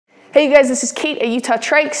Hey you guys, this is Kate at Utah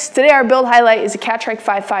Trikes. Today our build highlight is a Catrike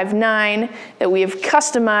 559 that we have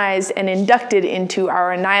customized and inducted into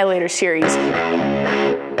our Annihilator series.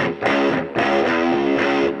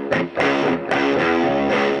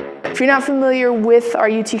 If you're not familiar with our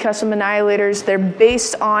UTCustom Annihilators, they're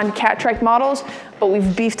based on Catrike models, but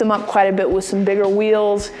we've beefed them up quite a bit with some bigger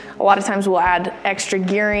wheels. A lot of times we'll add extra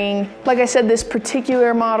gearing. Like I said, this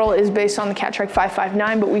particular model is based on the Catrike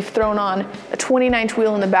 559, but we've thrown on a 29-inch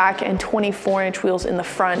wheel in the back and 24-inch wheels in the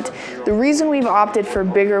front. The reason we've opted for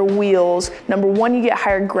bigger wheels, number one, you get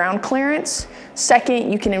higher ground clearance.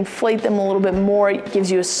 Second, you can inflate them a little bit more. It gives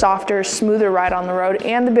you a softer, smoother ride on the road,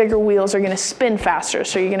 and the bigger wheels are gonna spin faster,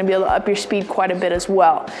 so you're gonna be able to up your speed quite a bit as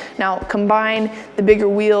well. Now, combine the bigger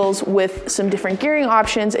wheels with some different gearing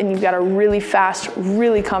options, and you've got a really fast,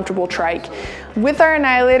 really comfortable trike. With our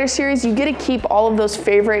Annihilator series, you get to keep all of those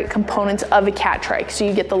favorite components of a Catrike. So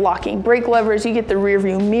you get the locking brake levers, you get the rear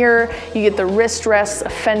view mirror, you get the wrist rests, a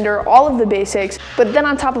fender, all of the basics. But then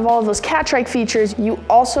on top of all of those Catrike features, you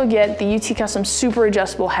also get the UTCustom super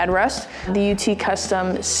adjustable headrest, the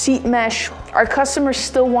UTCustom seat mesh. Our customers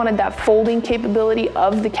still wanted that folding capability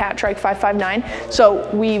of the Catrike 559. So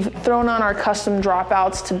we've thrown on our custom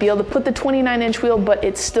dropouts to be able to put the 29-inch wheel, but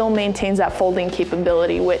it still maintains that folding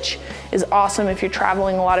capability, which is awesome if you're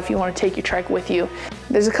traveling a lot, if you want to take your trike with you.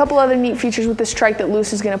 There's a couple other neat features with this trike that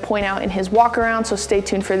Luce is going to point out in his walk-around, so stay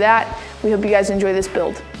tuned for that. We hope you guys enjoy this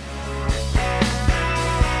build.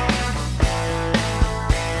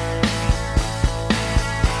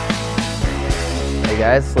 Hey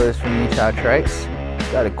guys, Luce from Utah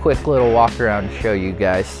Trikes. Got a quick little walk-around to show you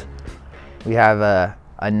guys. We have a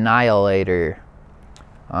Annihilator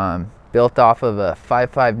built off of a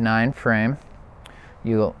 559 frame.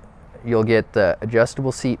 You'll get the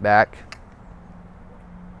adjustable seat back,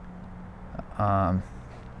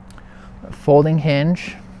 folding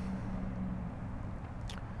hinge,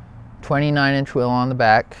 29-inch wheel on the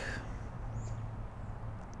back,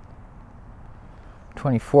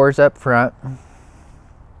 24s up front,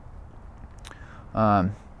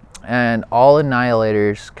 and all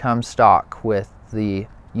Annihilators come stock with the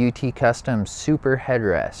UTCustom Super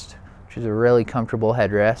Headrest, which is a really comfortable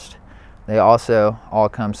headrest. They also all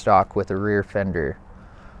come stock with a rear fender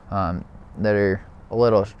that are a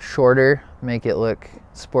little shorter, make it look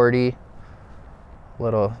sporty, a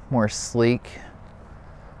little more sleek.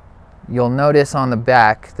 You'll notice on the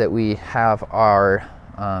back that we have our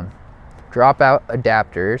dropout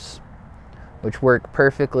adapters, which work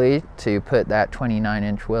perfectly to put that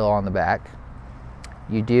 29-inch wheel on the back.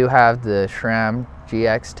 You do have the SRAM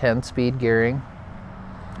GX 10-speed gearing,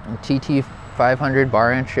 TT 500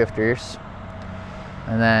 bar end shifters,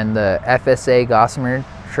 and then the FSA Gossamer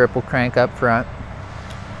triple crank up front.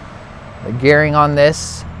 The gearing on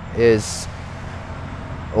this is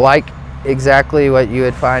like exactly what you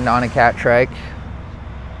would find on a Catrike.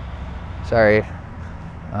 Sorry,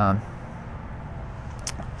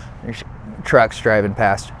 there's trucks driving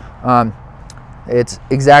past. It's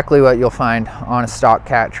exactly what you'll find on a stock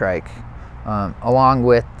Catrike, along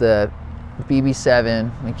with the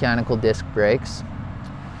BB7 mechanical disc brakes.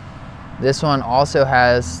 This one also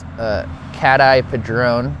has a Cateye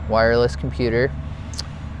Padrone wireless computer,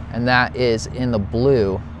 and that is in the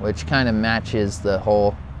blue, which kind of matches the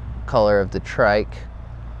whole color of the trike.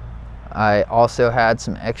 I also had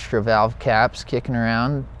some extra valve caps kicking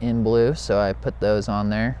around in blue, so I put those on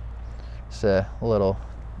there. It's a little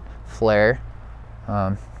flare.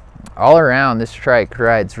 All around, this trike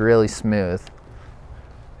rides really smooth.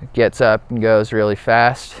 It gets up and goes really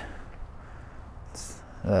fast. It's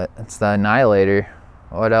the Annihilator.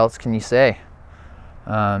 What else can you say?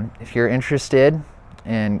 If you're interested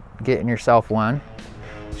in getting yourself one,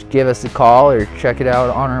 just give us a call or check it out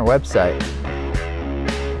on our website.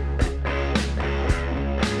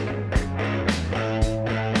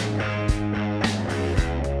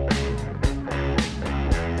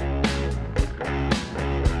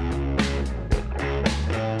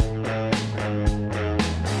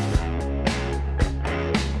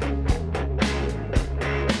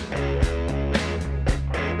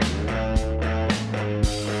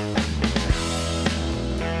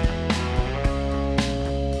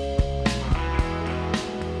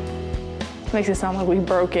 Makes it sound like we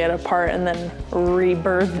broke it apart and then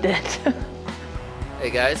rebirthed it. Hey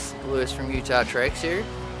guys, Lewis from Utah Trikes here.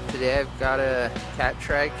 Today I've got a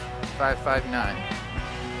Catrike 559.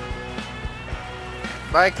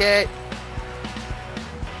 Bye, Kate.